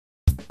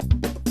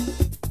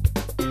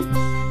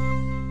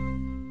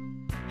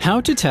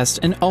How to test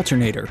an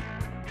alternator.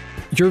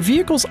 Your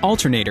vehicle's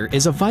alternator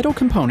is a vital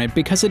component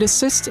because it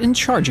assists in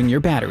charging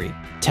your battery.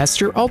 Test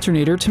your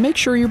alternator to make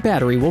sure your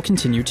battery will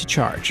continue to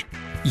charge.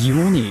 You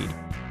will need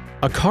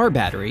a car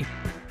battery,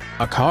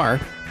 a car,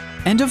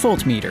 and a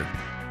voltmeter.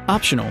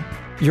 Optional,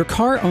 your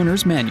car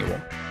owner's manual.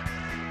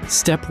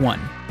 Step 1.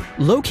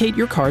 Locate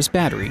your car's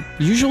battery,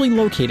 usually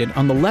located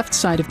on the left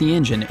side of the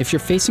engine if you're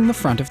facing the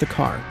front of the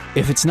car.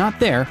 If it's not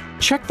there,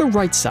 check the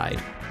right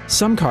side.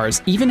 Some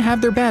cars even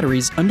have their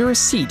batteries under a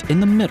seat in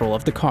the middle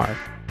of the car.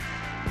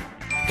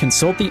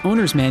 Consult the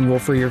owner's manual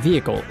for your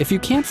vehicle if you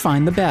can't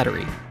find the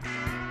battery.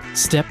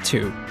 Step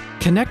 2.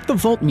 Connect the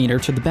voltmeter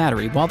to the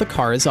battery while the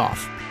car is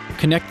off.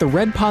 Connect the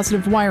red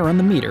positive wire on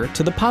the meter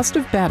to the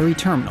positive battery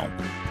terminal,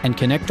 and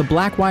connect the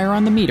black wire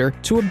on the meter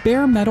to a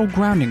bare metal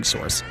grounding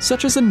source,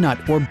 such as a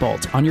nut or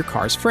bolt on your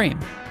car's frame.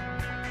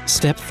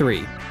 Step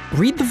 3.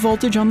 Read the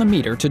voltage on the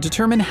meter to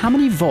determine how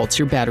many volts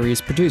your battery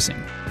is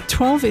producing.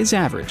 12 is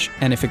average,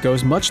 and if it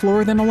goes much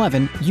lower than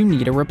 11, you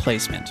need a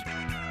replacement.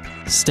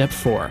 Step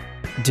 4.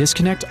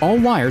 Disconnect all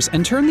wires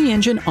and turn the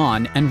engine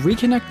on and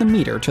reconnect the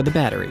meter to the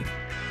battery.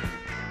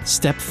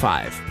 Step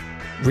 5.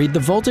 Read the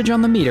voltage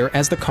on the meter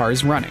as the car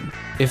is running.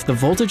 If the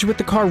voltage with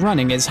the car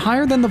running is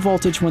higher than the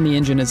voltage when the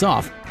engine is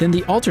off, then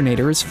the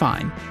alternator is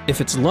fine.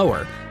 If it's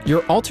lower,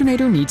 your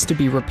alternator needs to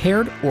be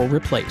repaired or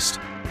replaced.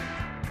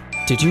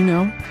 Did you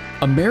know?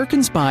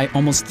 Americans buy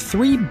almost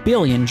 3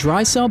 billion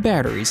dry cell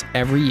batteries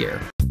every year.